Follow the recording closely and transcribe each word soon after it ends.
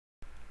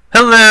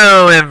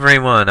Hello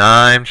everyone,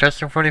 I'm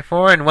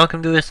Chester44 and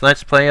welcome to this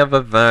Let's Play of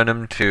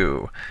Avernum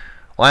 2.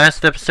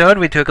 Last episode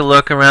we took a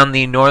look around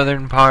the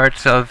northern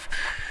parts of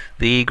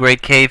the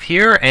Great Cave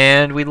here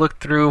and we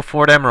looked through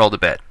Fort Emerald a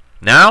bit.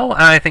 Now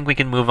I think we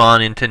can move on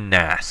into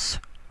Gnass.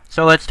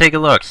 So let's take a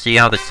look, see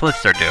how the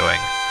Sliths are doing.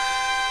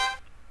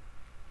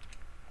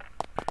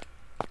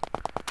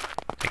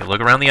 Take a look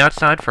around the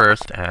outside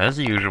first, as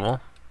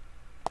usual.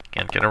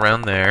 Can't get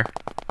around there.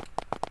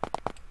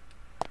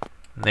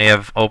 They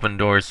have open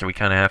doors, so we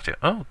kind of have to...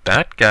 Oh,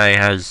 that guy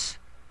has...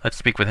 Let's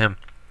speak with him.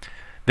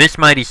 This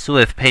mighty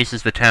Slith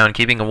paces the town,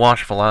 keeping a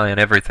watchful eye on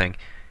everything.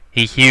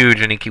 He's huge,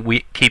 and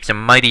he keeps a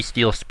mighty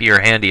steel spear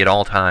handy at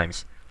all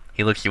times.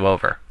 He looks you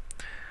over.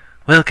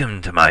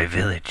 Welcome to my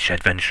village,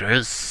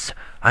 adventurers.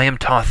 I am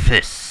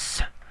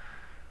Tarthis.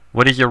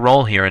 What is your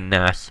role here in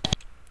Gnass?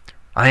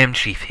 I am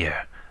chief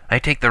here. I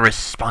take the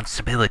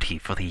responsibility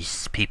for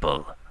these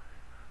people.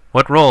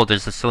 What role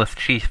does the Slith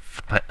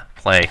chief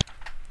play?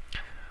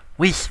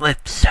 We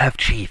Sliths have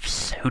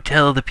chiefs who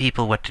tell the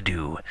people what to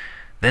do.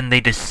 Then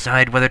they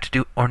decide whether to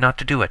do or not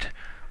to do it,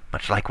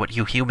 much like what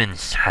you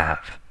humans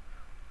have.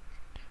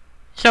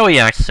 So he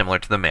acts similar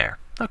to the mayor.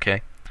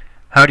 Okay.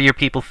 How do your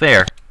people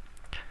fare?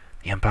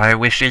 The Empire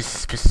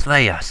wishes to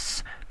slay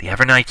us. The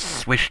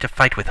Avernites wish to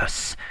fight with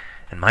us.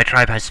 And my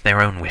tribe has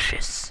their own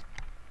wishes.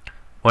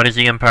 What has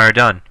the Empire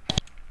done?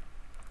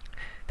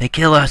 They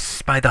kill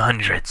us by the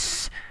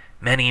hundreds.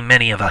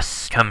 Many of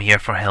us come here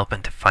for help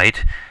and to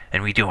fight,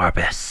 and we do our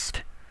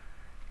best.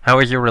 How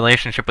is your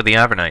relationship with the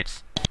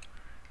Avernites?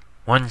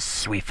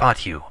 Once we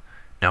fought you.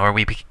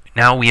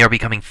 Now we are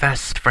becoming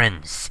fast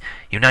friends,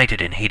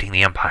 united in hating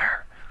the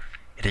Empire.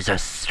 It is a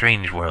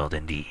strange world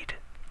indeed.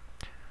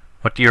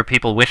 What do your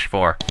people wish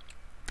for?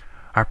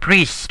 Our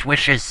priest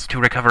wishes to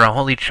recover a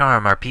holy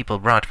charm our people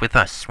brought with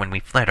us when we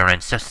fled our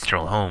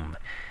ancestral home.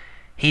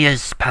 He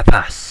is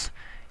Pathas.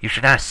 You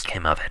should ask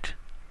him of it.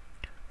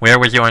 Where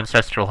was your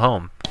ancestral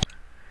home?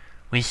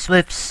 We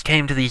Sliths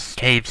came to these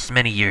caves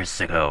many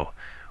years ago.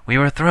 We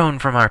were thrown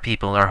from our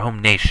people, our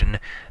home nation,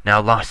 now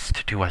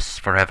lost to us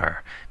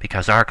forever,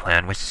 because our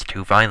clan was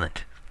too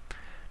violent.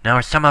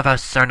 Now some of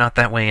us are not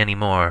that way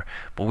anymore,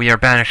 but we are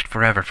banished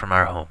forever from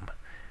our home.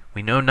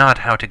 We know not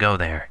how to go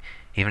there,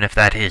 even if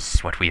that is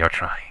what we are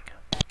trying.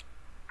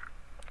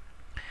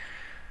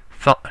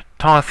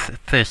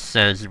 Tarthis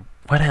says,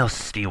 what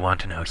else do you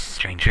want to know,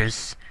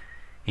 strangers?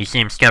 He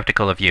seems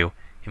skeptical of you.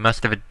 You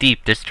must have a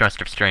deep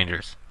distrust of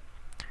strangers.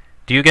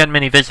 Do you get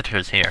many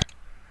visitors here?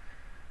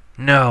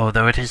 No,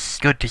 though it is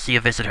good to see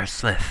a visitor,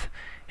 Slith.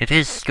 It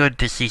is good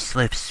to see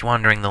Sliths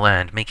wandering the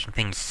land, making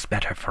things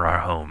better for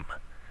our home.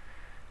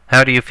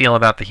 How do you feel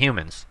about the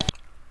humans?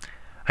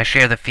 I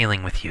share the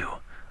feeling with you.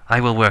 I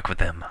will work with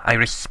them. I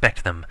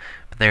respect them,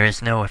 but there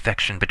is no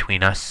affection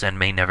between us and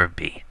may never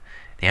be.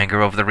 The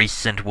anger over the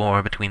recent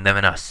war between them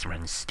and us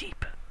runs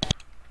deep.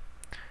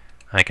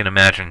 I can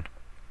imagine.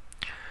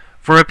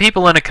 For a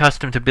people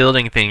unaccustomed to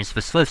building things,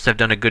 the Sliths have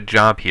done a good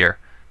job here.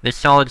 This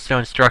solid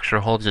stone structure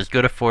holds as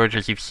good a forge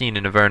as you've seen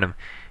in Avernum.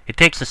 It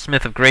takes a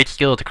smith of great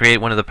skill to create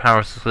one of the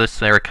powerful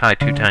Slith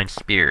two-tine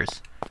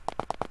spears.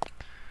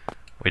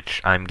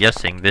 Which I'm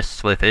guessing this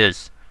Slith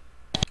is.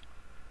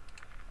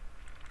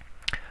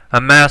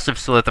 A massive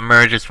Slith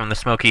emerges from the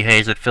smoky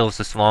haze that fills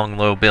this long,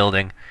 low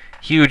building.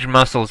 Huge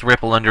muscles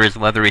ripple under his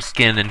leathery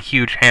skin and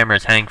huge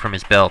hammers hang from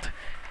his belt.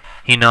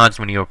 He nods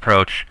when you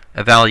approach,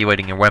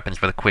 evaluating your weapons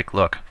with a quick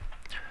look.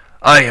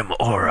 I am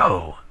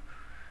Oro.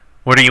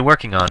 What are you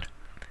working on?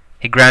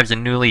 He grabs a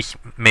newly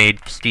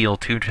made steel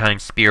two-tine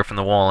spear from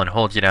the wall and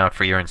holds it out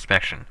for your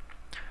inspection.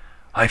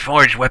 I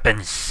forge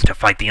weapons to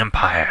fight the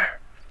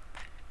Empire.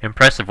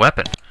 Impressive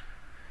weapon.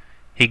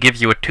 He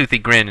gives you a toothy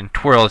grin and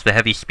twirls the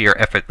heavy spear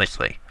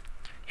effortlessly.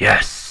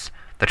 Yes,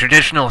 the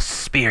traditional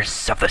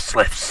spears of the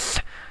Sliths.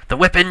 The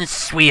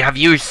weapons we have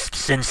used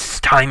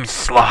since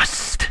time's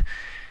lost.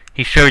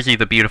 He shows you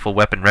the beautiful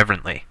weapon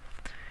reverently.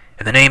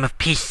 In the name of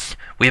peace,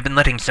 we have been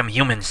letting some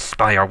humans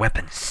buy our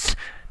weapons.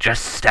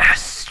 Just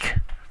ask.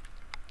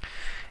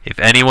 If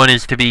anyone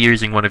is to be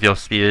using one of your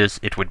spears,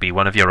 it would be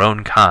one of your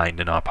own kind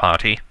in our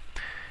party.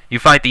 You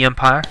fight the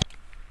Empire?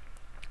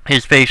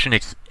 His face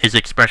is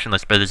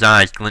expressionless, but his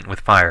eyes glint with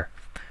fire.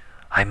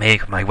 I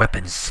make my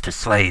weapons to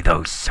slay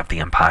those of the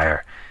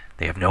Empire.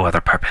 They have no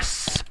other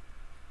purpose.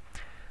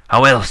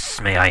 How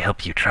else may I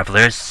help you,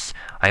 travelers?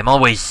 I am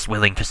always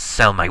willing to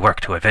sell my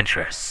work to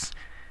adventurers.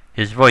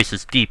 His voice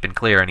is deep and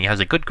clear, and he has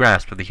a good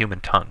grasp of the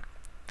human tongue.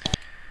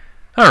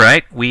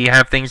 Alright, we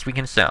have things we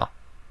can sell.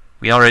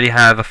 We already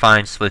have a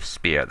fine Slith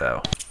spear,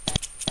 though.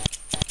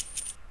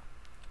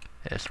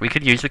 Yes, we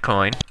could use a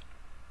coin.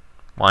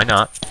 Why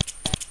not?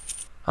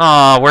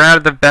 Aw, we're out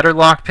of the better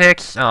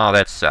lockpicks? Oh,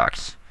 that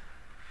sucks.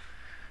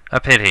 A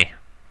pity.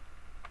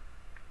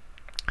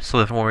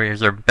 Slith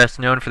warriors are best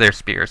known for their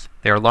spears.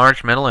 They are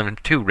large, metal,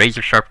 and two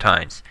razor-sharp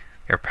tines.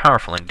 They are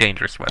powerful and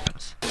dangerous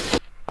weapons.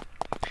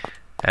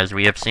 As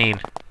we have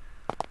seen,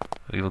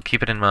 we will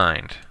keep it in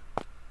mind.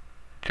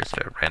 Just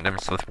a random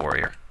Slith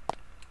warrior.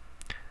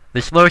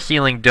 This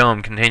low-ceiling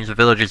dome contains the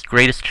village's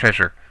greatest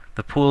treasure,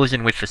 The pools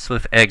in which the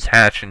Slith eggs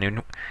hatch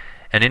and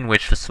in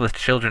which the Slith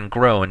children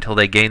grow until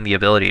they gain the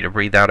ability to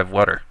breathe out of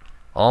water.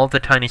 All the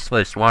tiny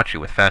Sliths watch you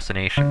with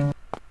fascination.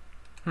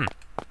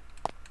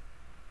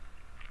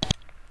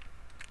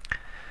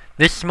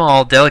 This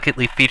small,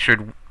 delicately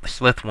featured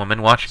Slith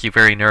woman watches you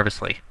very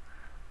nervously.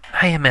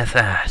 I am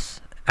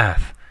Ath.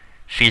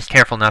 She is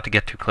careful not to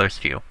get too close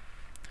to you.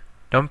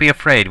 Don't be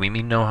afraid, we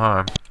mean no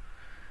harm.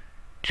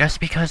 Just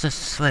because a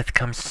Slith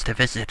comes to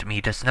visit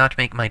me does not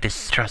make my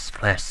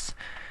distrust less.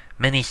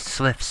 Many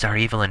Sliths are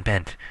evil and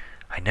bent.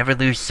 I never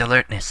lose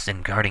alertness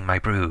in guarding my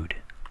brood.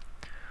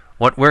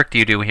 What work do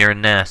you do here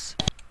in Gnass?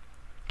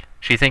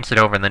 She thinks it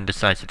over and then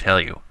decides to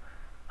tell you.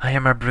 I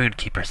am our brood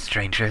keeper,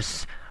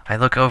 strangers. I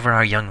look over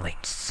our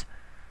younglings.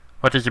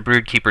 What does a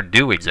brood keeper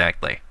do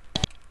exactly?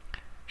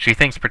 She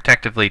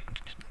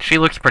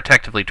looks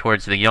protectively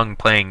towards the young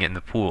playing in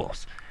the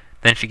pools.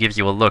 Then she gives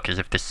you a look as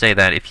if to say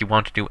that if you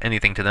want to do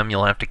anything to them,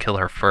 you'll have to kill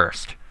her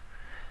first.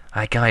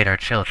 I guide our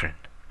children.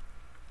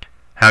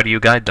 How do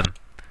you guide them?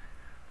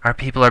 Our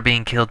people are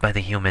being killed by the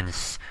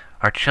humans.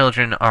 Our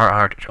children are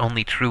our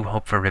only true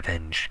hope for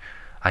revenge.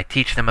 I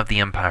teach them of the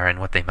Empire and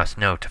what they must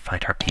know to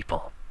fight our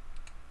people.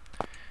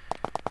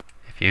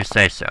 If you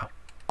say so.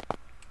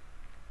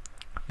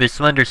 This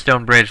slender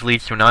stone bridge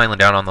leads to an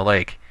island out on the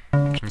lake.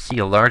 You can see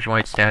a large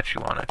white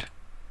statue on it.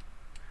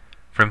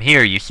 From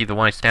here, you see the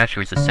white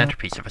statue is the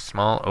centerpiece of a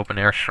small,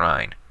 open-air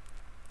shrine.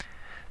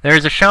 There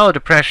is a shallow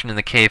depression in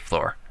the cave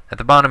floor. At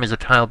the bottom is a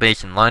tile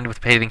basin lined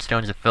with paving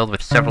stones and filled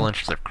with several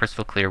inches of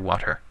crystal-clear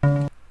water.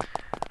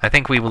 I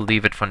think we will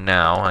leave it for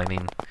now. I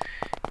mean,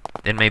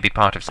 it may be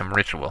part of some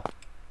ritual.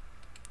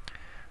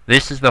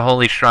 This is the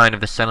holy shrine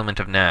of the settlement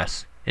of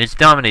Gnass. It is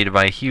dominated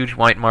by a huge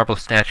white marble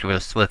statue of a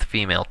Slith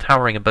female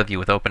towering above you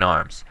with open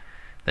arms.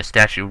 The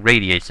statue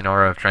radiates an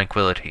aura of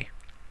tranquility.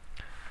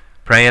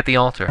 Pray at the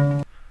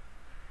altar.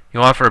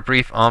 You offer a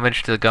brief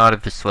homage to the god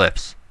of the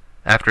Sliths.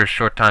 After a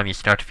short time, you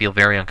start to feel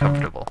very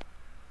uncomfortable.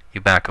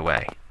 You back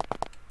away.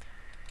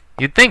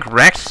 You'd think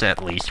Rex,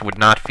 at least, would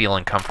not feel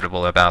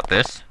uncomfortable about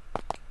this.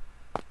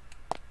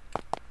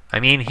 I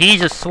mean,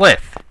 he's a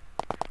Slith.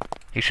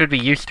 He should be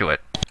used to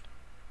it.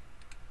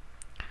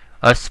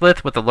 A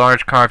Slith with a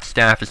large carved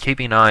staff is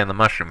keeping an eye on the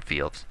mushroom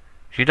fields.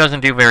 She doesn't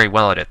do very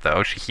well at it,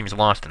 though. She seems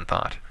lost in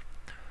thought.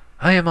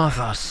 I am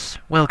Arthos.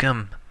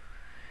 Welcome.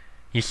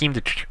 You seem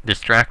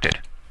distracted.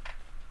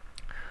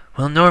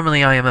 Well,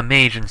 normally I am a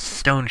mage and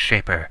stone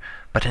shaper,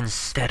 but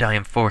instead I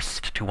am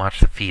forced to watch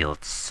the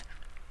fields.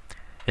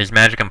 Is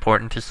magic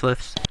important to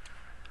Sliths?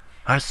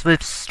 Our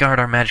Sliths guard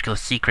our magical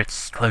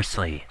secrets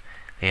closely.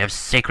 They have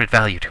sacred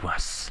value to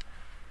us.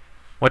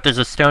 What does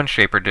a stone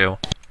shaper do?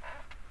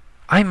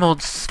 I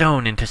mold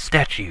stone into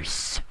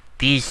statues.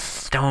 These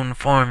stone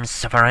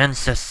forms of our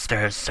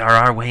ancestors are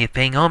our way of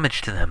paying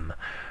homage to them.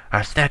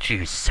 Our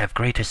statues have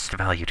greatest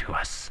value to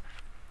us.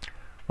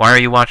 Why are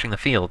you watching the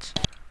fields?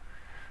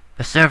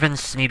 The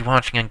servants need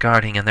watching and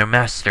guarding, and their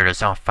master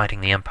is off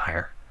fighting the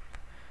Empire.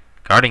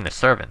 Guarding the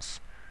servants?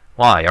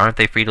 Why, aren't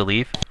they free to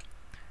leave?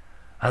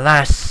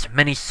 Alas,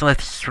 many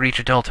Sliths reach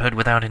adulthood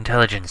without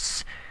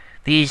intelligence.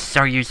 These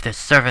are used as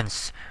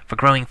servants for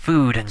growing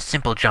food and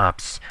simple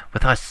jobs,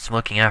 with us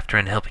looking after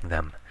and helping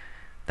them.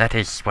 That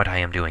is what I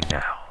am doing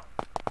now.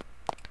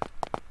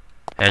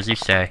 As you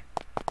say.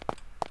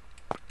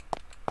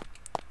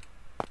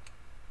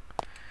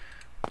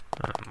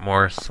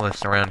 More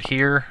Sliths around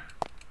here,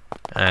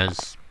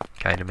 as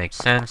kind of makes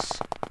sense.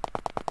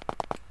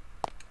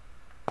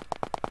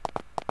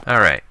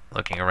 Alright,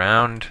 looking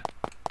around.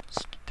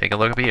 Let's take a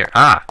look up here.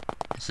 Ah!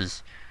 This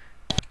is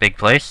a big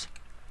place.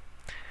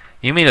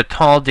 You meet a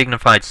tall,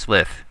 dignified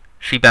Slith.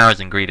 She bows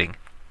in greeting.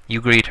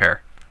 You greet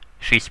her.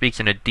 She speaks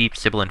in a deep,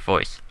 sibilant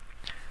voice.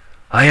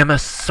 I am a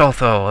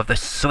Sotho of the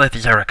Slith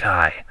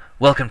Zerakai.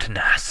 Welcome to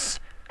Gnass.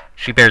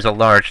 She bears a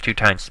large,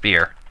 two-tined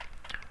spear.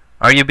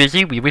 Are you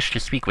busy? We wish to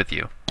speak with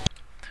you.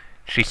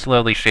 She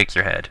slowly shakes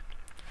her head.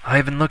 I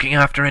have been looking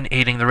after and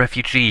aiding the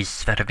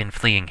refugees that have been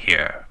fleeing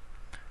here.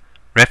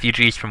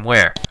 Refugees from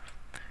where?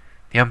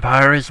 The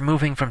Empire is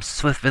moving from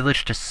Slith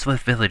village to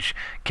Slith village,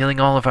 killing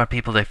all of our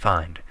people they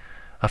find.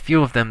 A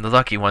few of them, the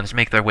lucky ones,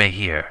 make their way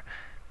here.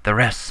 The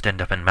rest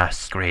end up in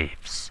mass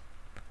graves.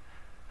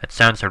 That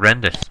sounds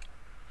horrendous.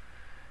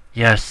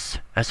 Yes,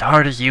 as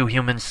hard as you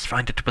humans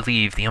find it to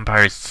believe, the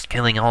Empire is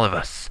killing all of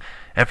us.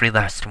 Every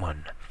last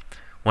one.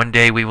 One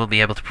day we will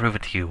be able to prove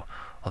it to you,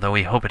 although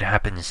we hope it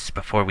happens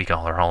before we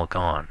are all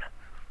gone.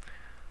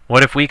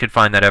 What if we could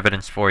find that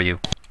evidence for you?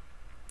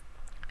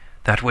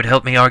 That would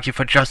help me argue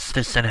for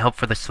justice and help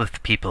for the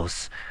Slith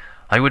peoples.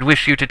 I would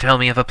wish you to tell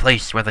me of a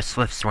place where the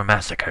Sliths were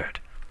massacred.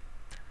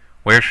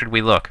 Where should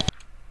we look?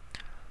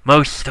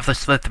 Most of the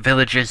Slith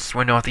villages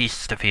were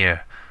northeast of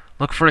here.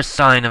 Look for a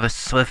sign of a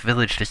Slith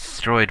village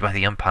destroyed by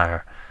the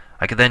Empire.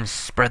 I could then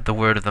spread the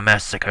word of the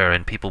massacre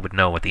and people would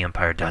know what the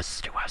Empire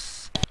does to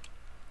us.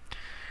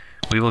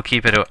 We will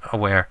keep it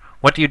aware.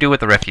 What do you do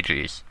with the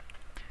refugees?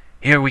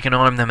 Here we can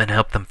arm them and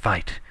help them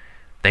fight.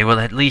 They will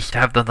at least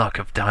have the luck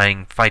of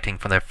dying fighting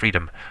for their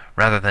freedom,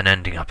 rather than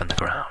ending up in the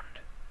ground.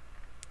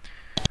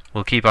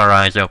 We'll keep our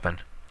eyes open.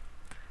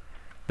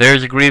 There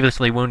is a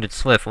grievously wounded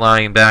Slith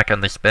lying back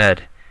on this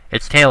bed.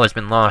 Its tail has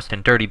been lost,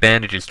 and dirty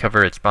bandages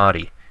cover its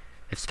body.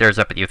 It stares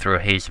up at you through a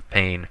haze of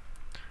pain.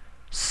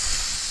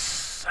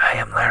 I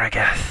am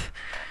Laragath.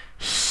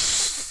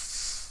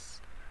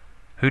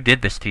 Who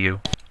did this to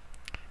you?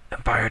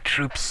 Empire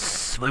troops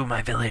slew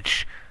my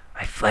village.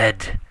 I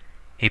fled.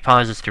 He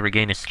pauses to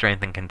regain his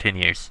strength and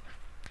continues.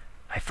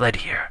 I fled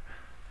here.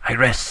 I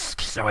rest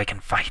so I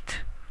can fight.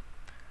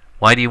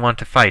 Why do you want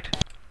to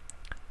fight?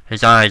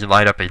 His eyes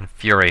light up in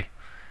fury.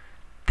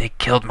 They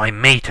killed my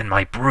mate and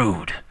my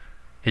brood.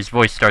 His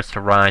voice starts to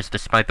rise,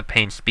 despite the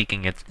pain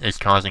speaking is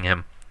causing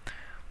him.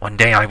 One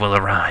day I will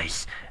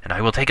arise, and I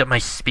will take up my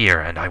spear,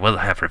 and I will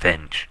have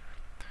revenge.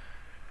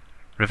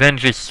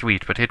 Revenge is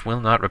sweet, but it will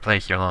not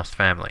replace your lost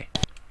family.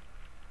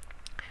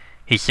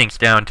 He sinks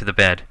down to the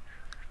bed.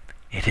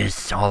 It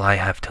is all I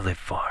have to live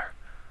for.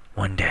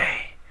 One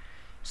day.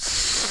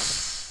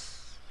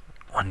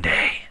 One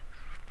day.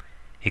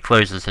 He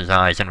closes his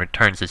eyes and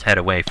returns his head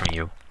away from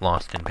you,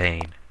 lost in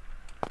pain.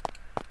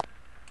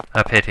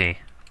 A pity.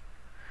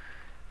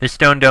 This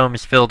stone dome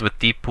is filled with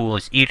deep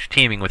pools, each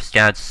teeming with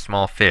scads of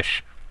small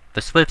fish.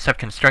 The Sliths have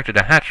constructed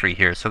a hatchery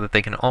here so that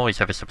they can always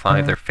have a supply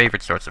of their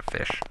favorite sorts of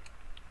fish.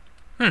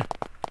 I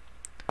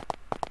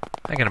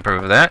can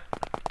approve of that.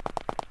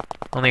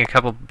 Only a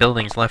couple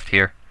buildings left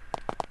here.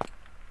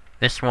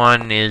 This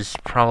one is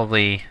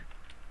probably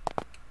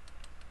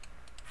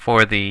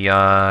for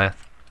the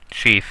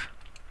chief.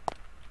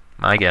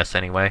 My guess,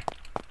 anyway.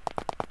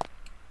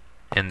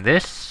 And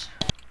this?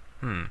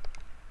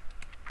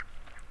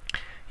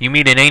 You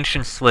meet an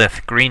ancient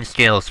Slith, green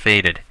scales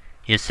faded.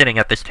 He is sitting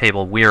at this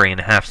table, weary and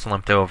half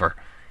slumped over.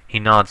 He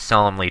nods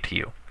solemnly to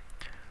you.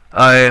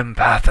 I am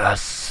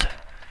Pathas.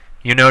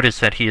 You notice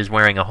that he is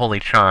wearing a holy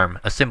charm,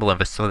 a symbol of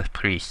a Slith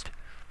priest.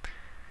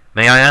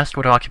 May I ask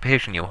what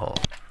occupation you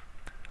hold?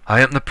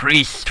 I am the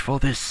priest for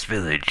this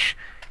village.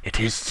 It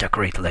is a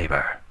great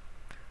labor.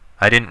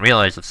 I didn't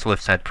realize that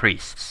Sliths had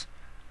priests.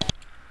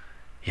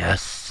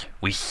 Yes,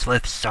 we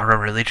Sliths are a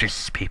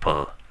religious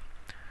people.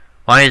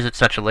 Why is it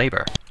such a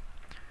labor?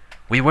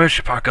 We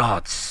worship our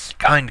gods,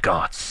 kind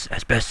gods,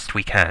 as best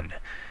we can.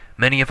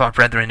 Many of our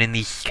brethren in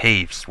these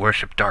caves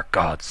worship dark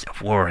gods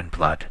of war and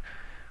blood.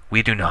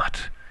 We do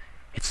not.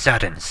 It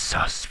saddens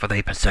us, for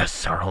they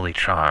possess our holy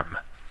charm.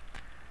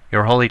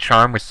 Your holy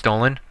charm was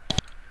stolen?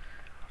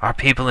 Our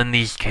people in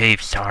these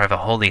caves are of a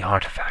holy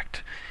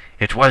artifact.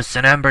 It was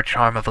an amber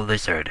charm of a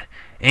lizard,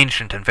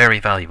 ancient and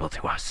very valuable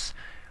to us.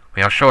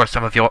 We are sure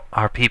some of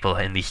our people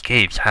in these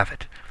caves have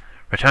it.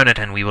 Return it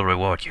and we will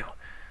reward you.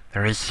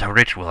 There is a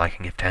ritual I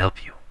can give to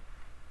help you.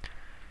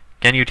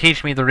 Can you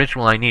teach me the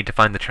ritual I need to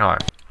find the charm?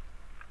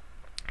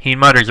 He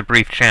mutters a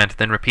brief chant,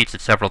 then repeats it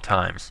several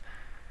times.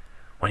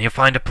 When you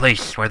find a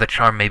place where the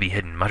charm may be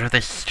hidden, mutter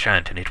this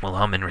chant and it will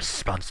hum in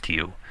response to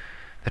you.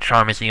 The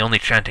charm is the only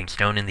chanting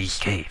stone in these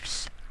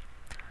caves.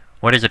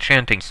 What is a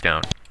chanting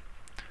stone?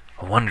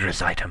 A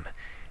wondrous item.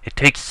 It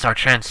takes our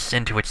chants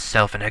into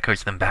itself and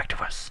echoes them back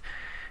to us.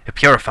 It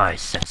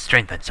purifies and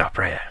strengthens our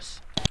prayers.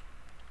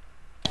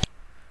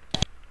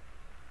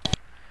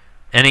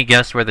 Any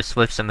guess where the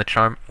Sliths and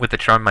with the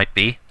charm might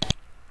be?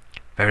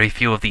 Very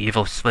few of the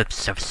evil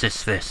Sliths have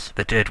assist this.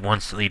 The dead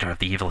once leader of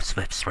the evil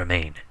Sliths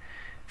remain.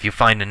 If you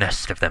find a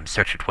nest of them,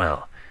 search it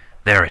well.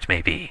 There it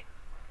may be.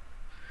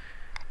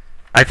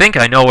 I think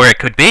I know where it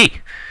could be.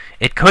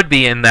 It could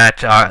be in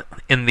that,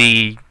 in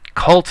the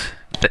cult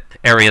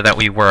area that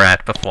we were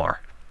at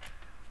before.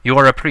 You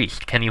are a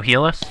priest. Can you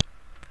heal us?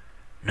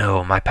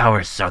 No, my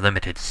powers are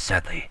limited,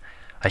 sadly.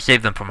 I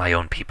save them for my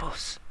own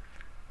peoples.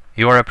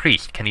 You are a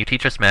priest. Can you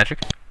teach us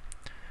magic?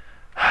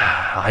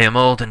 I am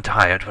old and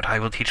tired, but I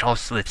will teach all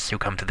Sliths who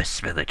come to this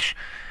village.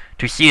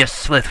 To see a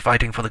Slith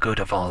fighting for the good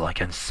of all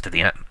against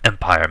the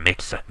Empire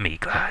makes me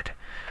glad.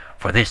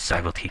 For this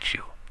I will teach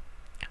you.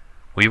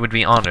 We would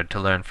be honored to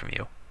learn from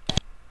you.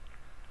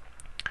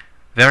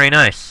 Very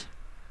nice.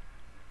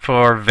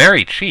 For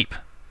very cheap.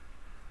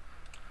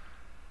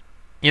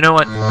 You know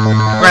what?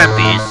 Grab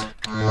these.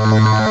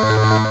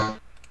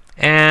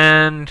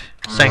 And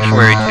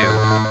Sanctuary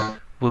 2.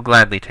 We'll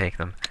gladly take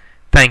them.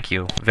 Thank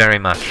you very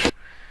much.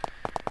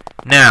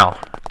 Now,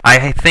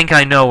 I think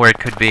I know where it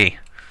could be.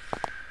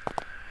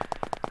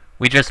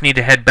 We just need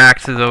to head back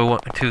to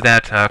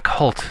that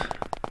cult,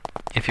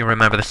 if you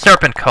remember, the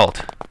Serpent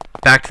Cult,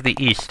 back to the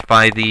east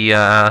by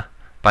the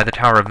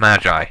Tower of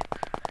Magi.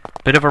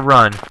 Bit of a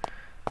run,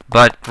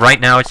 but right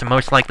now it's the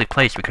most likely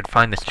place we could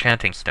find this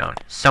chanting stone,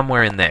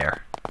 somewhere in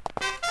there.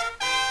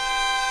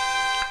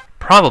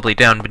 Probably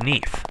down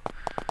beneath.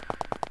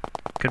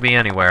 Could be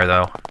anywhere,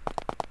 though.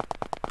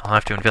 I'll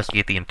have to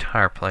investigate the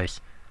entire place.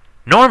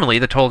 Normally,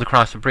 the toll to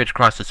cross the bridge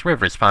across this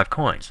river is 5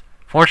 coins.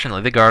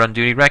 Fortunately, the guard on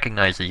duty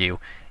recognizes you.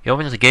 He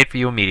opens the gate for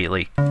you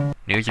immediately.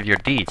 News of your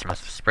deeds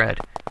must have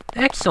spread.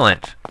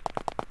 Excellent!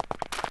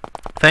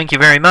 Thank you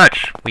very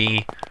much.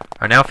 We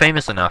are now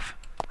famous enough.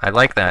 I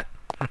like that.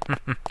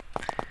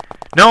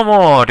 No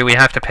more do we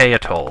have to pay a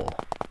toll.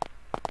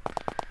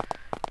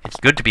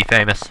 It's good to be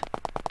famous.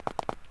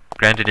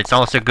 Granted, it's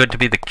also good to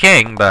be the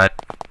king, but,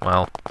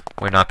 well,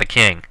 we're not the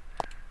king.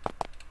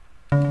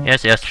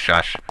 Yes, yes,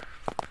 shush.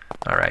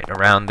 Alright,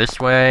 around this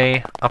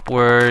way,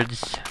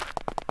 upwards.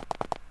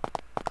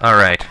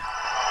 Alright.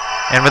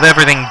 And with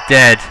everything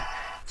dead,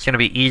 it's gonna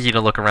be easy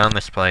to look around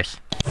this place.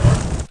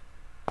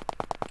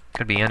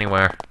 Could be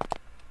anywhere.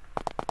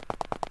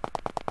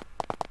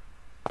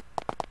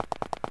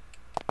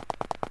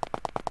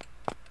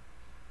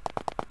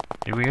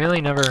 Did we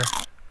really never...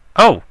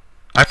 Oh!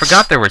 I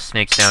forgot there were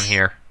snakes down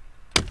here.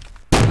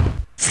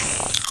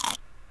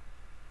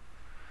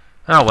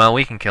 Oh well,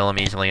 we can kill them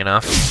easily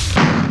enough.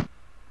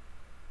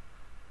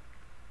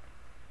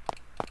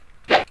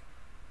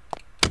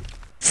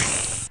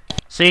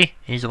 See?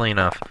 Easily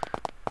enough.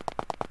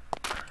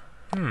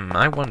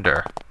 I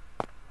wonder.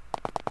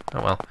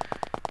 Oh well.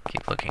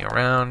 Keep looking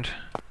around.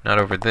 Not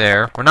over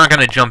there. We're not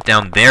gonna jump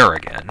down there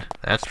again.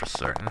 That's for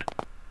certain.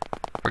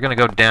 We're gonna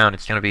go down.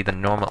 It's gonna be the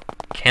normal...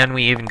 Can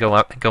we even go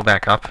up? Go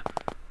back up?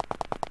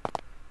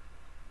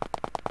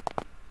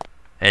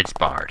 It's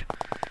barred.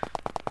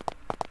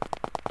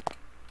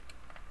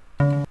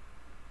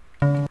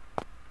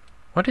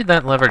 What did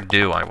that lever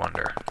do, I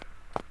wonder?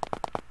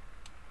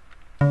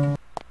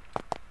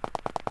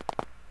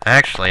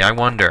 Actually, I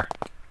wonder.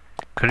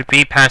 Could it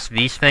be past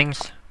these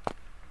things?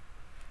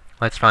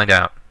 Let's find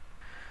out.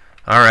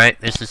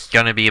 Alright, this is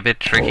gonna be a bit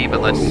tricky,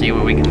 but let's see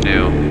what we can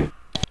do.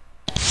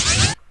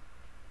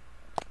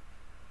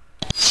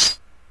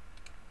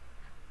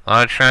 A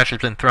lot of trash has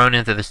been thrown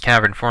into this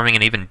cavern, forming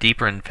an even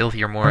deeper and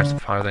filthier morass the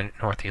farther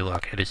north you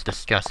look. It is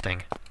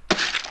disgusting.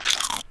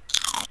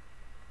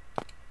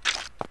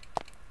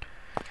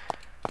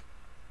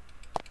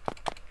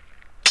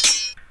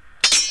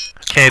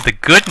 Okay, the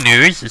good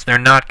news is they're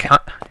not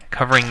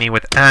covering me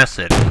with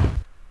acid.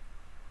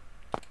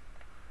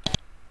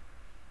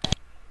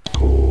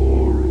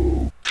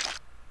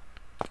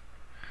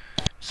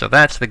 So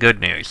that's the good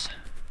news.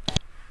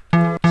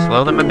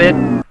 Slow them a bit.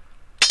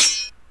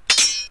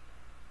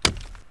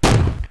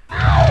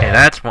 Okay,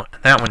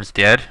 that one's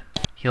dead.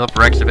 Heal up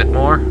Rex a bit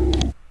more.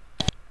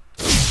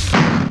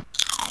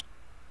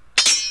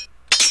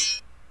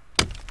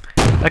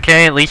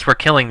 Okay, at least we're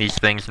killing these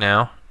things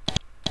now.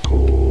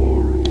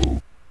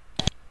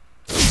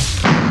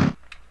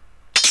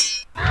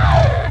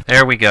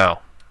 There we go.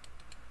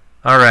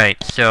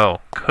 Alright,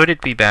 so, could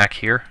it be back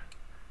here?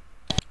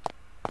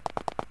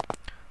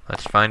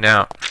 Let's find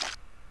out.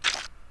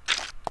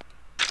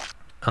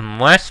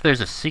 Unless there's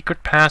a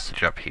secret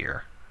passage up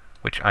here,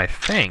 which I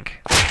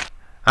think...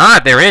 Ah,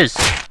 there is!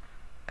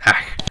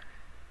 Ah.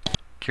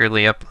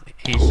 Purely up...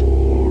 He's...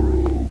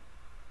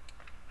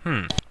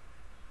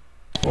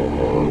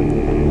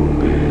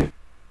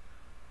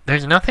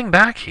 There's nothing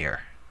back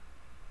here.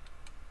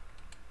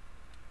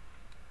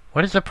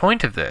 What is the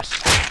point of this?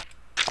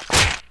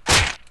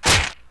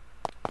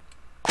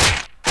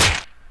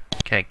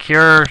 Okay,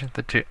 cure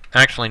the two...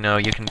 Actually, no,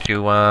 you can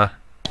do,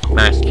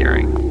 mass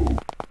curing.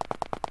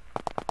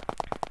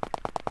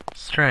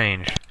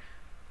 Strange.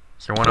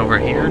 Is there one over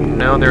here?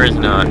 No, there is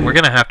not. We're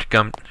gonna have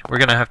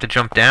to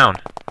jump down.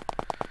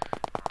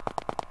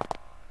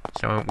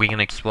 So we can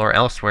explore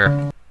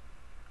elsewhere.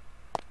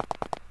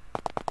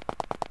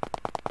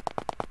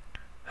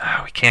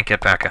 Oh, we can't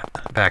get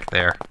back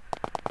there.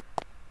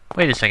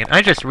 Wait a second,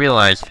 I just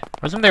realized,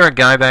 wasn't there a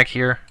guy back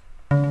here?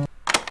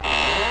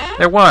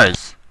 There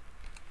was!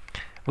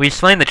 We've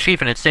slain the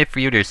chief and it's safe for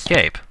you to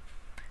escape.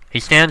 He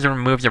stands and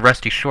removes a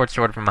rusty short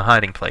sword from a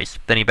hiding place.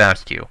 Then he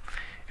bows to you.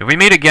 If we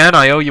meet again,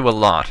 I owe you a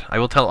lot. I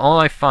will tell all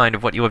I find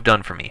of what you have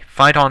done for me.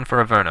 Fight on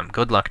for Avernum.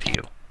 Good luck to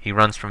you. He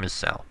runs from his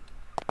cell.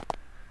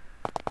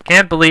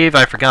 Can't believe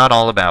I forgot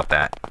all about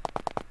that.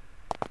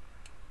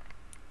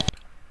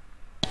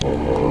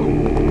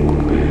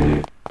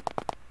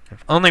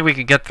 If only we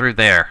could get through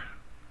there.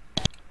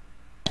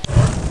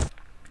 There's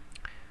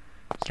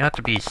got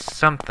to be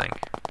something.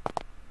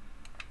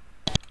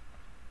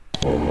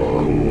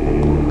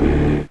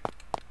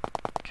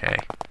 Okay.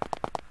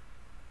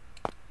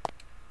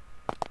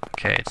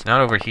 Okay, it's not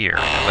over here.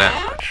 I know that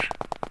much.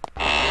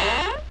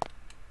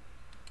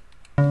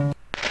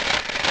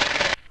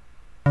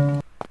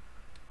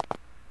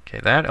 Okay,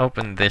 that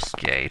opened this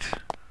gate.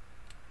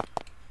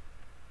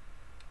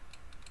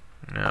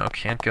 No,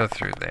 can't go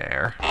through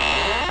there.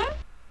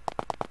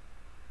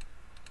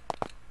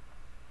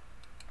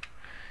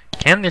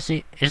 Can this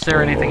is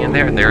there anything in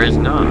there? There is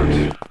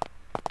not.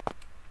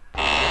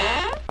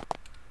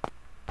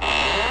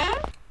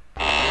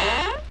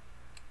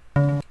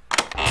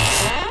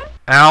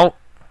 Ow!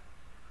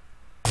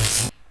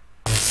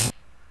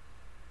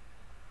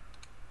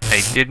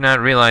 I did not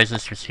realize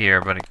this was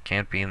here, but it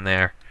can't be in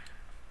there.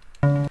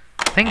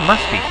 Thing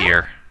must be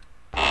here.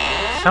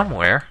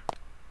 Somewhere.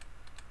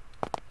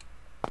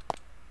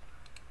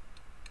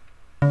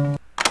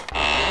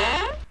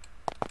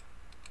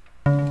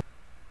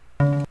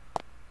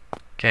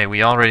 Okay,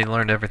 we already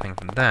learned everything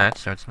from that,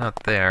 so it's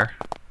not there.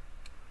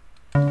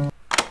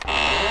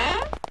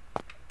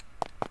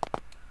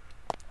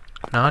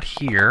 Not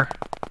here.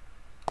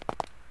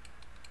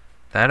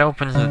 That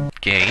opens the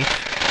gate.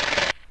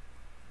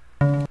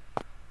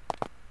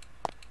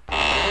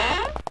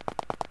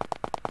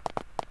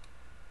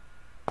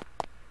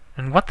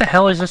 And what the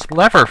hell is this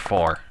lever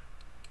for?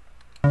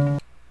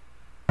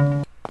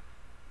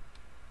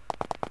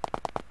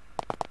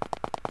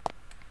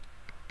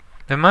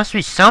 There must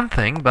be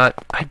something,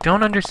 but I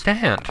don't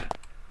understand.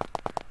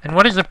 And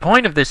what is the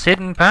point of this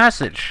hidden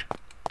passage?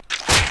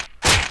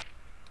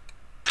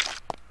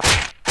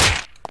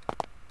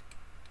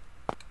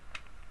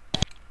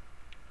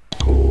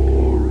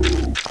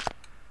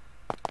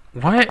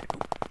 What?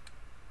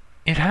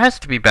 It has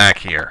to be back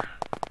here.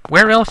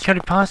 Where else could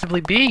it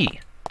possibly be?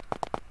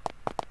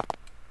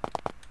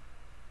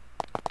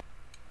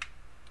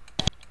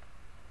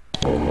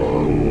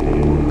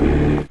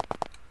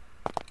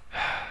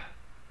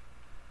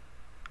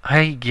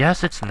 I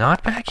guess it's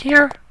not back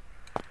here?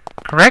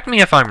 Correct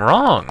me if I'm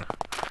wrong.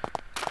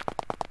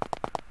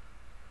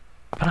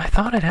 But I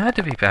thought it had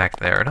to be back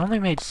there. It only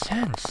made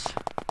sense.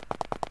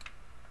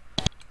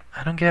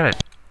 I don't get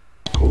it.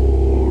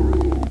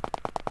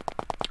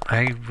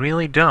 I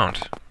really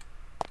don't.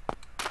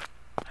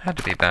 Had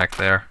to be back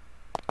there.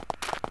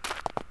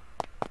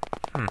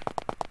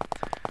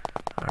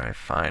 Alright,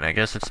 fine. I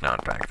guess it's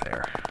not back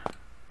there.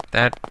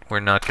 That we're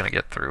not gonna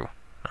get through.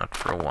 Not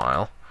for a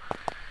while.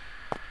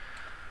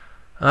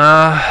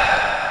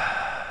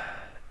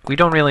 We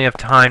don't really have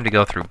time to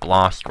go through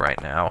Blost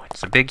right now.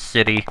 It's a big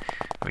city.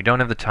 We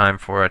don't have the time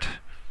for it.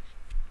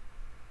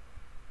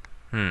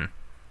 You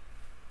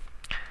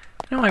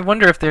know, I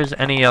wonder if there's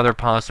any other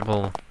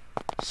possible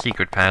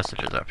secret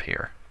passages up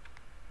here.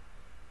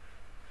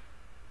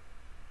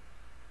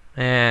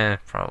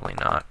 Probably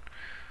not.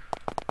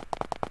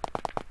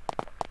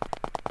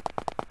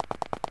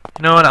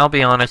 You know what, I'll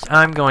be honest,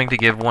 I'm going to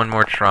give one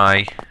more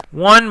try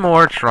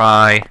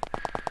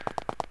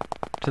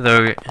to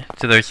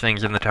those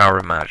things in the Tower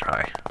of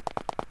Magi.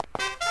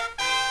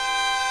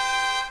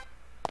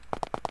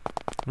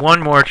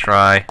 One more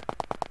try.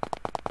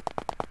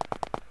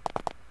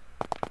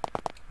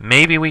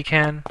 Maybe we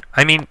can.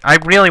 I mean, I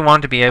really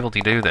want to be able to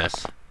do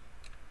this.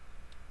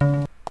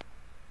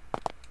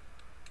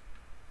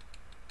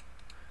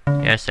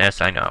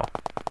 Yes, I know.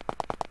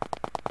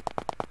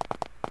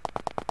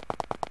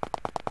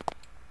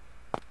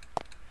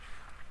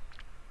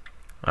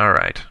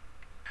 Alright.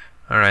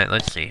 Alright,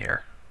 let's see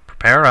here.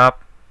 Prepare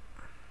up.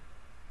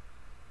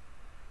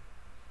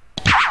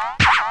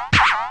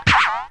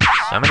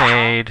 Summon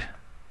aid.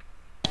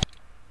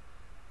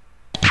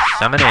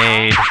 Summon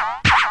aid.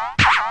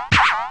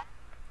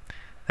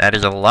 That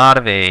is a lot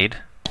of aid.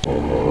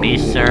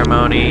 Beast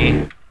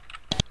ceremony.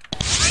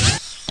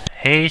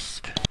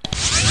 Haste.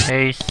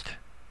 Haste.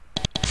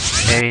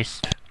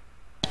 Haste.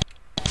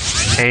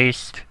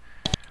 Haste.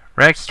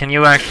 Rex, can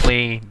you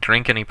actually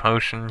drink any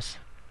potions?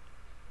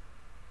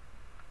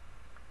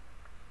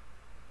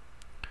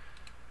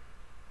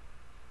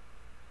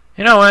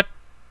 You know what?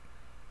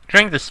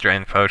 Drink the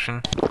strength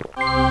potion.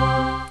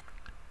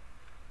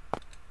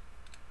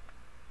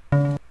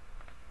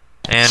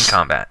 And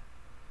combat.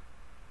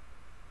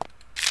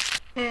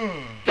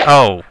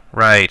 Oh,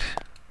 right.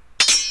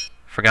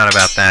 Forgot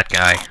about that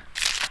guy.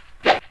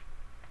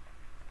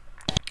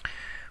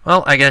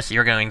 Well, I guess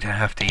you're going to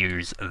have to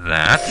use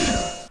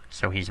that,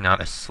 so he's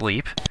not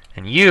asleep.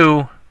 And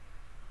you...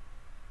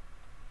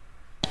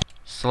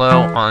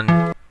 slow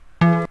on...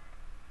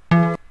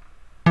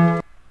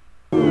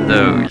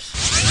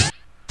 those.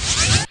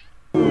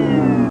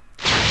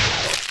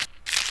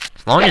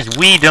 As long as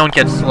we don't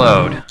get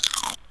slowed.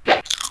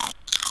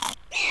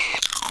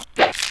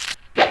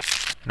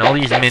 And all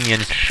these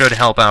minions should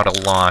help out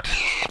a lot.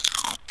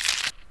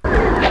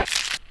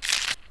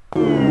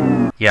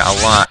 Yeah, a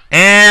lot.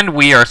 And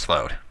we are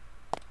slowed.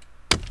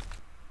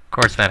 Of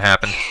course that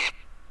happened.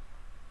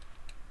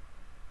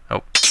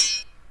 Oh.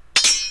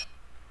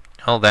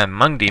 Oh, that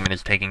Mung Demon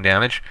is taking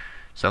damage.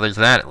 So there's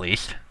that at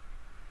least.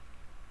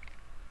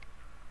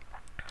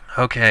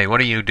 Okay, what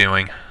are you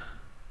doing?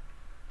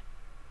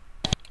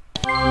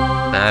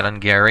 That on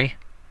Gary.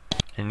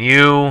 And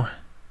you...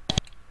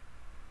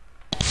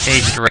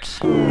 haste Rex.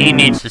 He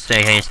needs to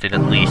stay hasted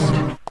at least.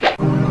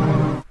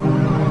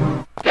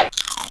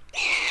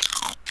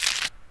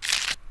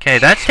 Okay,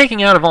 that's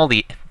taking out all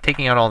the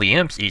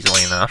imps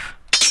easily enough.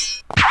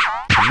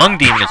 The Mung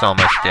Demon is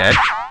almost dead.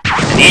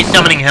 And he's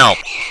summoning help.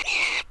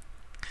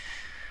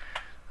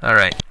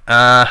 Alright,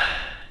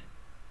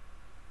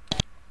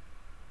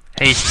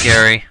 haste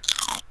Gary.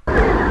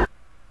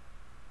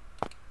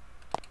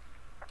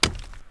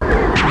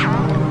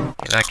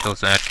 That kills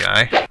that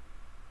guy.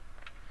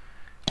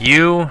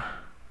 You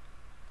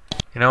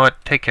know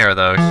what? Take care of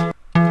those.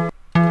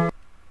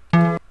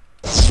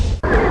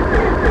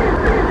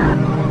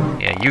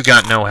 Yeah, you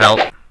got no help.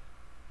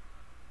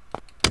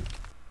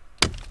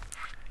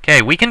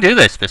 Okay, we can do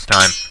this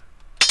time.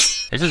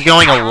 This is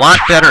going a lot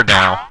better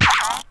now.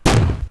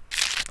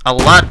 A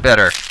lot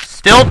better.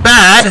 Still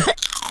bad!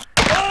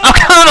 Oh,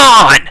 come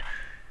on!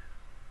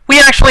 We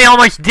actually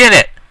almost did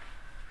it!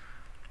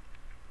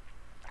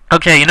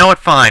 Okay, you know what?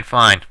 Fine,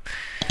 fine.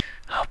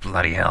 Oh,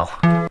 bloody hell.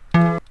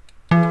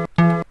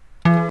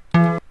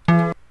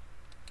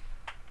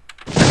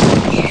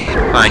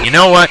 Fine, you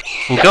know what?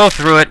 We'll go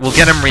through it, we'll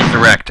get him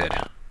resurrected.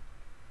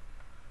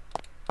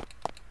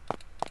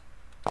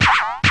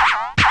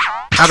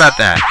 How about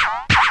that?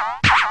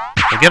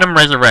 We'll get him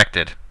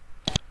resurrected.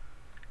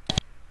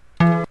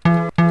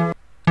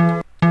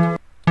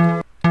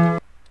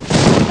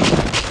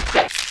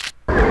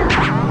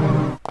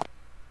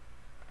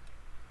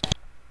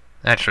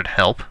 That should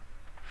help.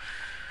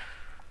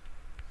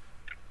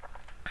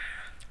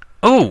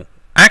 Oh!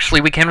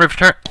 Actually, we can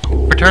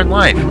return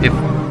life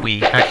if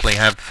we actually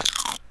have...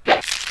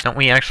 Don't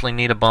we actually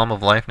need a bomb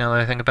of life now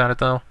that I think about it,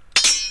 though?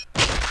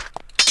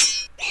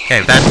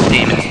 Okay, that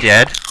demon's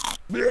dead.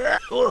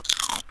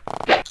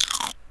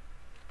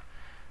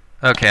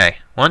 Okay,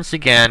 once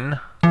again...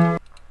 Okay,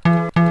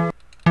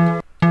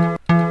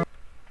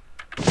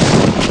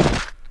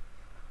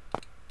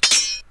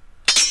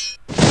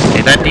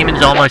 that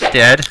demon's almost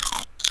dead.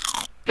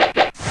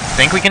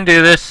 Think we can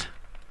do this?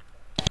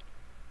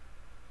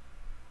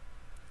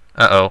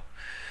 Uh-oh.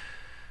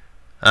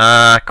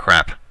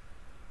 Crap.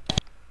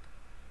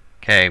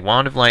 Okay,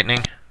 Wand of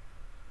Lightning.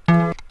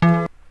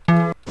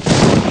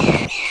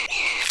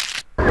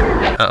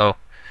 Uh-oh.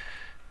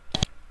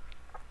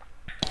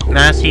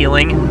 Mass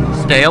healing.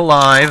 Stay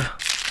alive.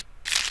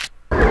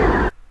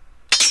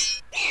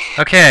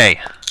 Okay.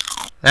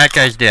 That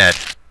guy's dead.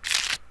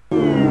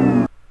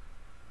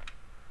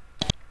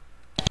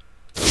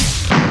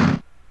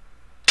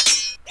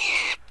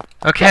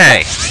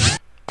 Okay.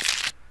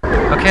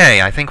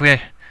 Okay, I think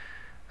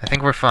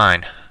we're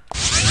fine.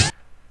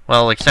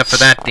 Well, except for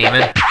that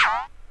demon.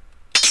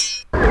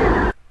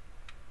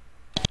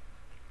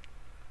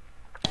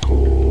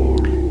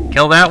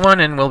 Kill that one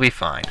and we'll be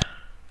fine.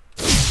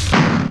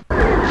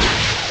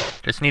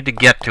 Just need to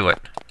get to it.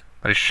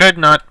 But it should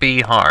not be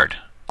hard.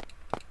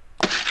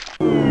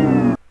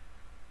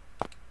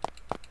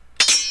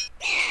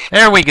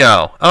 There we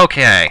go.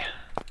 Okay.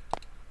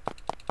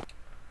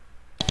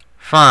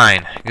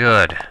 Fine.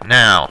 Good.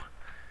 Now,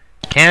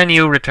 can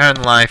you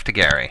return life to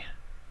Gary?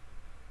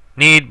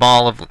 Need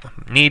bomb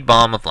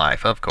of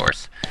life, of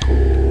course.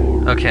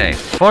 Okay.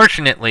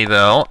 Fortunately,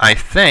 though, I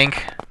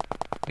think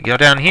we go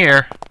down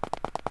here.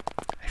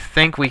 I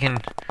think we can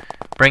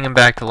bring him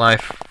back to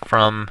life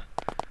from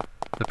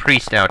the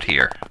priest out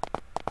here.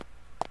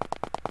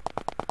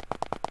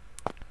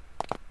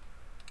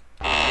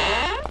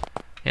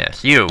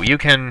 Yes, you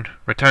can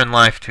return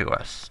life to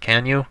us,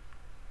 can you?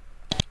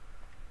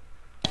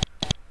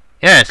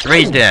 Yes,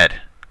 Ray's dead.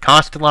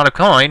 Cost a lot of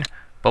coin,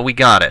 but we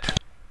got it.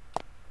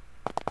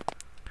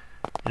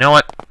 You know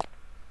what?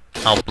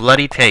 I'll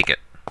bloody take it.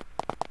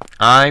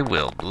 I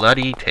will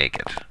bloody take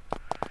it.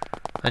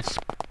 Let's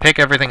pick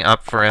everything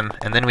up for him,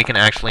 and then we can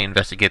actually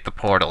investigate the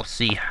portal,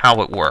 see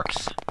how it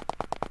works.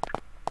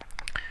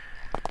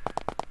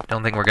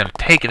 Don't think we're gonna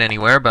take it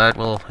anywhere, but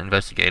we'll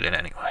investigate it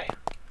anyway.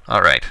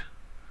 Alright.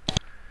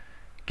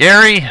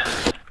 Gary,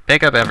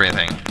 pick up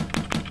everything.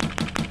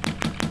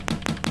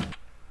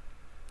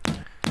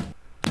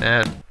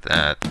 That.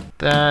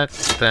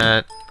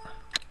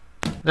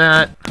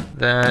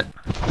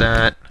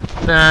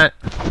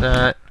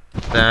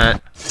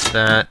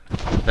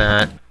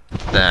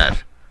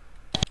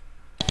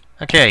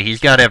 Okay, he's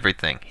got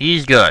everything.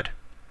 He's good.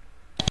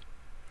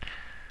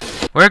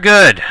 We're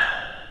good.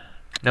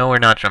 No, we're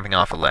not jumping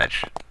off a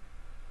ledge.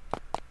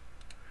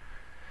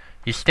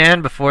 You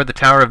stand before the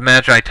Tower of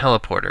Magi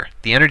teleporter.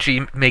 The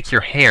energy makes your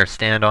hair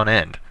stand on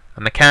end.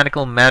 A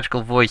mechanical,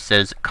 magical voice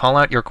says, call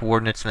out your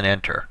coordinates and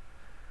enter.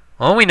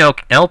 Well, we know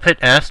Elpit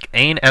Esk,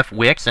 Ain F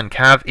Wix, and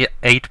Cav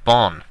 8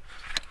 Bon.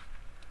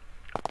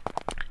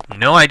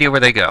 No idea where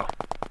they go.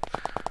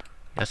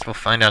 Guess we'll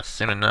find out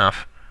soon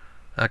enough.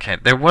 Okay,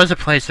 there was a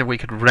place that we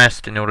could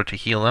rest in order to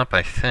heal up,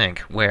 I think.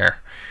 Where?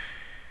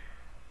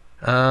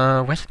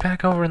 Was it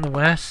back over in the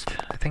west?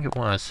 I think it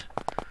was.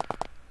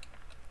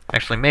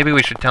 Actually, maybe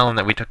we should tell them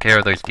that we took care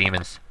of those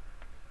demons.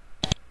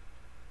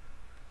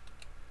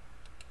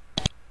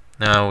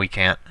 No, we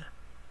can't.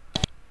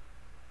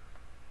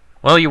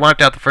 Well, you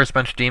wiped out the first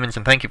bunch of demons,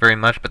 and thank you very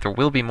much, but there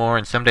will be more,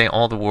 and someday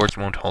all the wards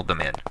won't hold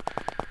them in.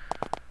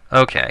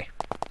 Okay.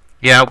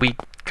 Yeah, we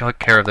took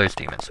care of those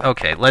demons.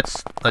 Okay,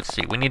 let's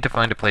see. We need to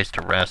find a place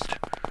to rest.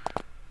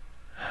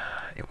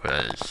 It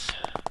was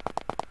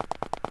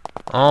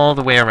all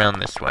the way around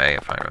this way,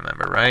 if I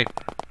remember right.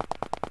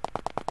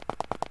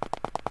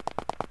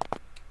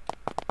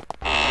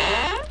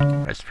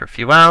 Rest for a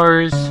few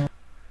hours.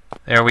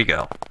 There we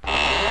go.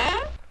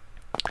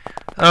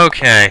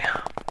 Okay.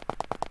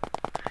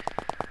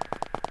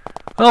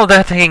 Well,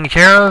 that taken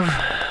care of.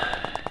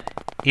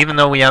 Even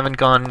though we haven't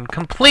gone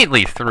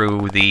completely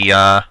through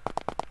the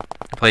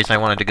place I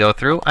wanted to go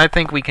through, I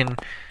think we can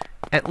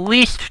at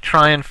least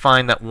try and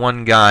find that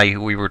one guy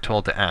who we were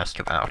told to ask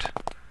about.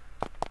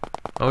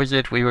 What was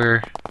it? We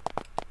were...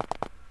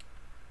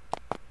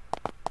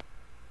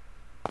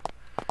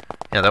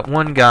 Yeah, that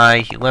one guy,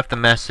 he left a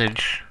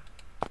message.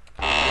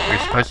 We were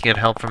supposed to get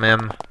help from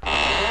him.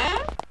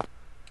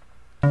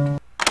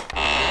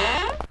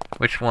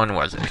 Which one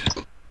was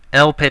it?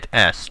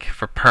 Elpit-esque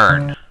for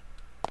Pern.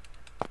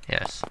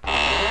 Yes.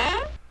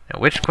 Now,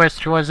 which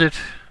quest was it?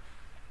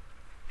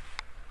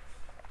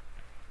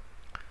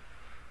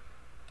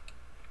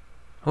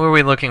 Who are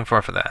we looking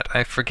for that?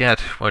 I forget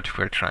what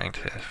we're trying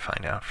to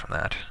find out from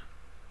that.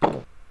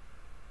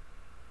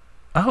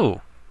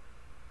 Oh!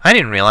 I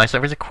didn't realize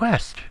there was a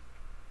quest.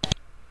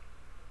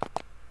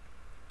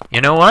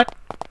 You know what?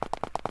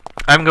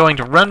 I'm going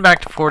to run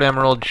back to Fort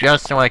Emerald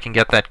just so I can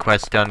get that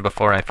quest done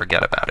before I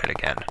forget about it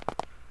again.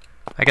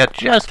 I got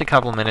just a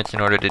couple minutes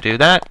in order to do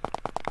that.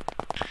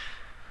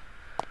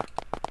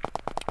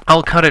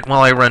 I'll cut it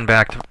while I run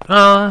back to...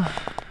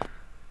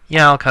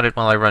 yeah, I'll cut it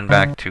while I run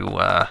back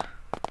to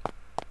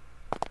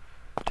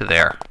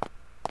there.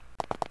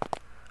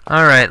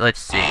 Alright, let's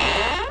see.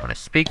 I want to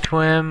speak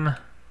to him.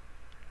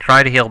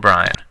 Try to heal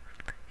Brian.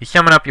 You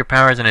summon up your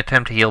powers and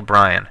attempt to heal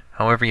Brian.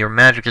 However, your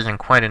magic isn't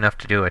quite enough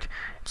to do it.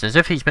 It's as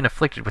if he's been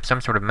afflicted with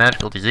some sort of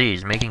magical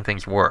disease, making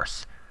things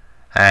worse.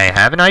 I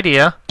have an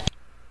idea.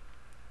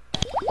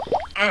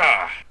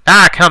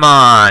 Ah, come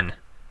on!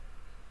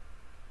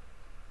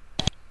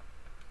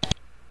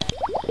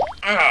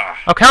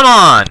 Oh, come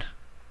on!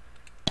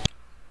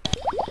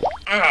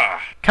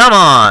 Come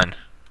on!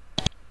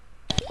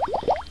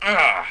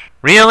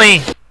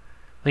 Really?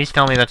 Please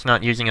tell me that's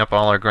not using up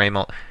all our gray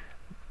mold.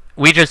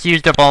 We just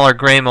used up all our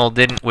gray mold,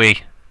 didn't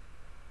we?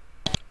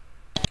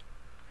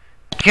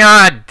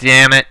 God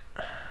damn it!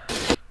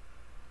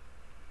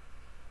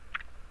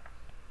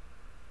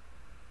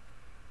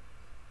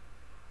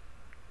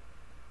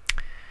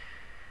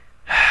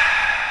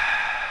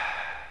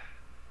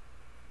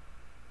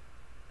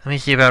 Let me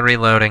see about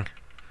reloading.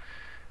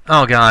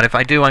 Oh god, if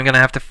I do, I'm gonna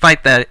have to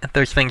fight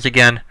those things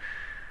again.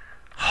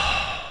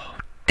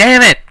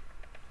 Damn it!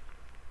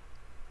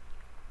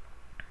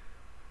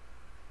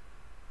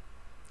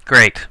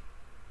 Great.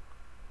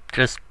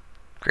 Just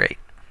great.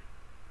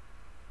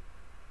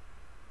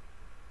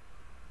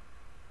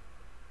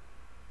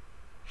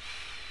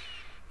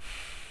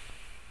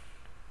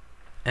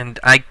 And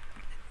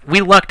we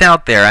lucked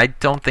out there. I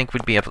don't think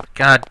we'd be able to...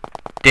 God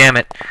damn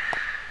it.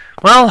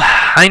 Well,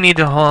 I need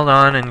to hold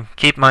on and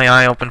keep my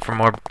eye open for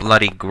more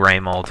bloody gray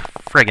mold.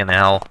 Friggin'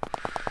 hell.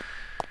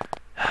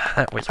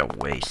 That was a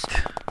waste.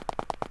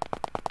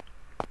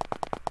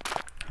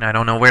 And I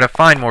don't know where to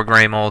find more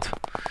gray mold.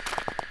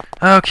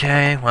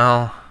 Okay,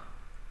 well...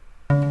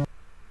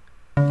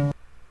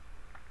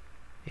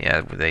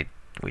 yeah,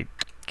 we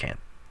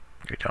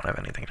don't have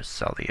anything to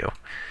sell to you.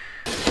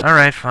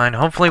 Alright, fine.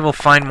 Hopefully we'll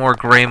find more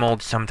gray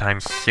mold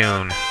sometime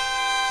soon.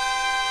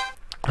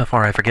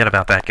 Before I forget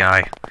about that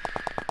guy.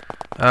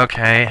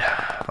 Okay,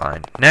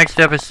 fine. Next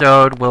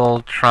episode,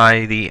 we'll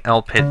try the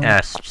L Pit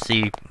S,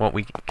 see what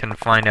we can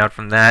find out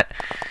from that,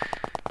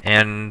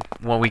 and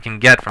what we can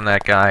get from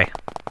that guy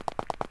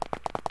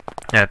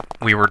that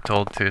we were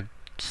told to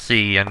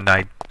see, and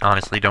I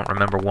honestly don't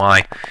remember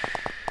why.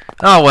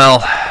 Oh well,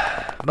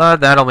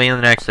 but that'll be in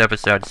the next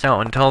episode. So,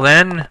 until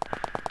then,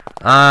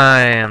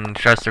 I am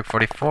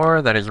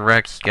Chester44, that is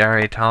Rex,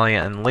 Gary,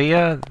 Talia, and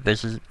Leah.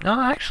 This is... no,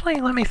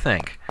 actually, let me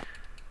think.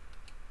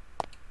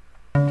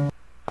 Oh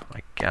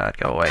my god,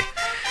 go away.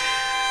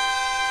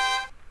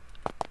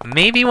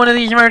 Maybe one of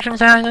these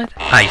merchants has it?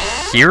 I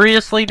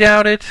seriously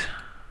doubt it.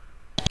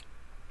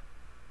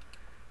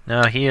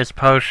 No, he has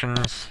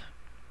potions.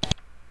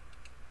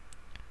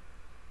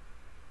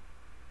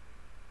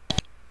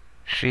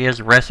 She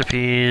has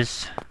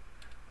recipes.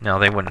 No,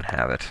 they wouldn't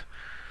have it.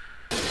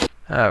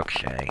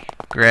 Okay,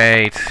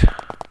 great.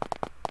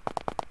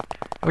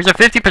 It was a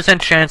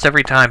 50% chance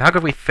every time. How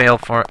could we fail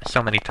for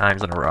so many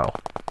times in a row?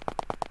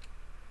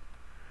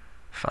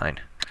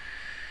 Fine.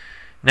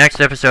 Next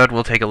episode,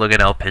 we'll take a look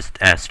at L Pit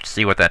S to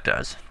see what that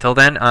does. Till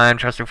then, I'm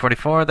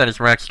Chester44, that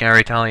is Rex,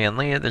 Gary, Talia, and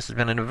Leah. This has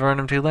been an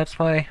Avernum 2 Let's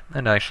Play,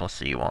 and I shall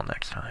see you all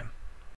next time.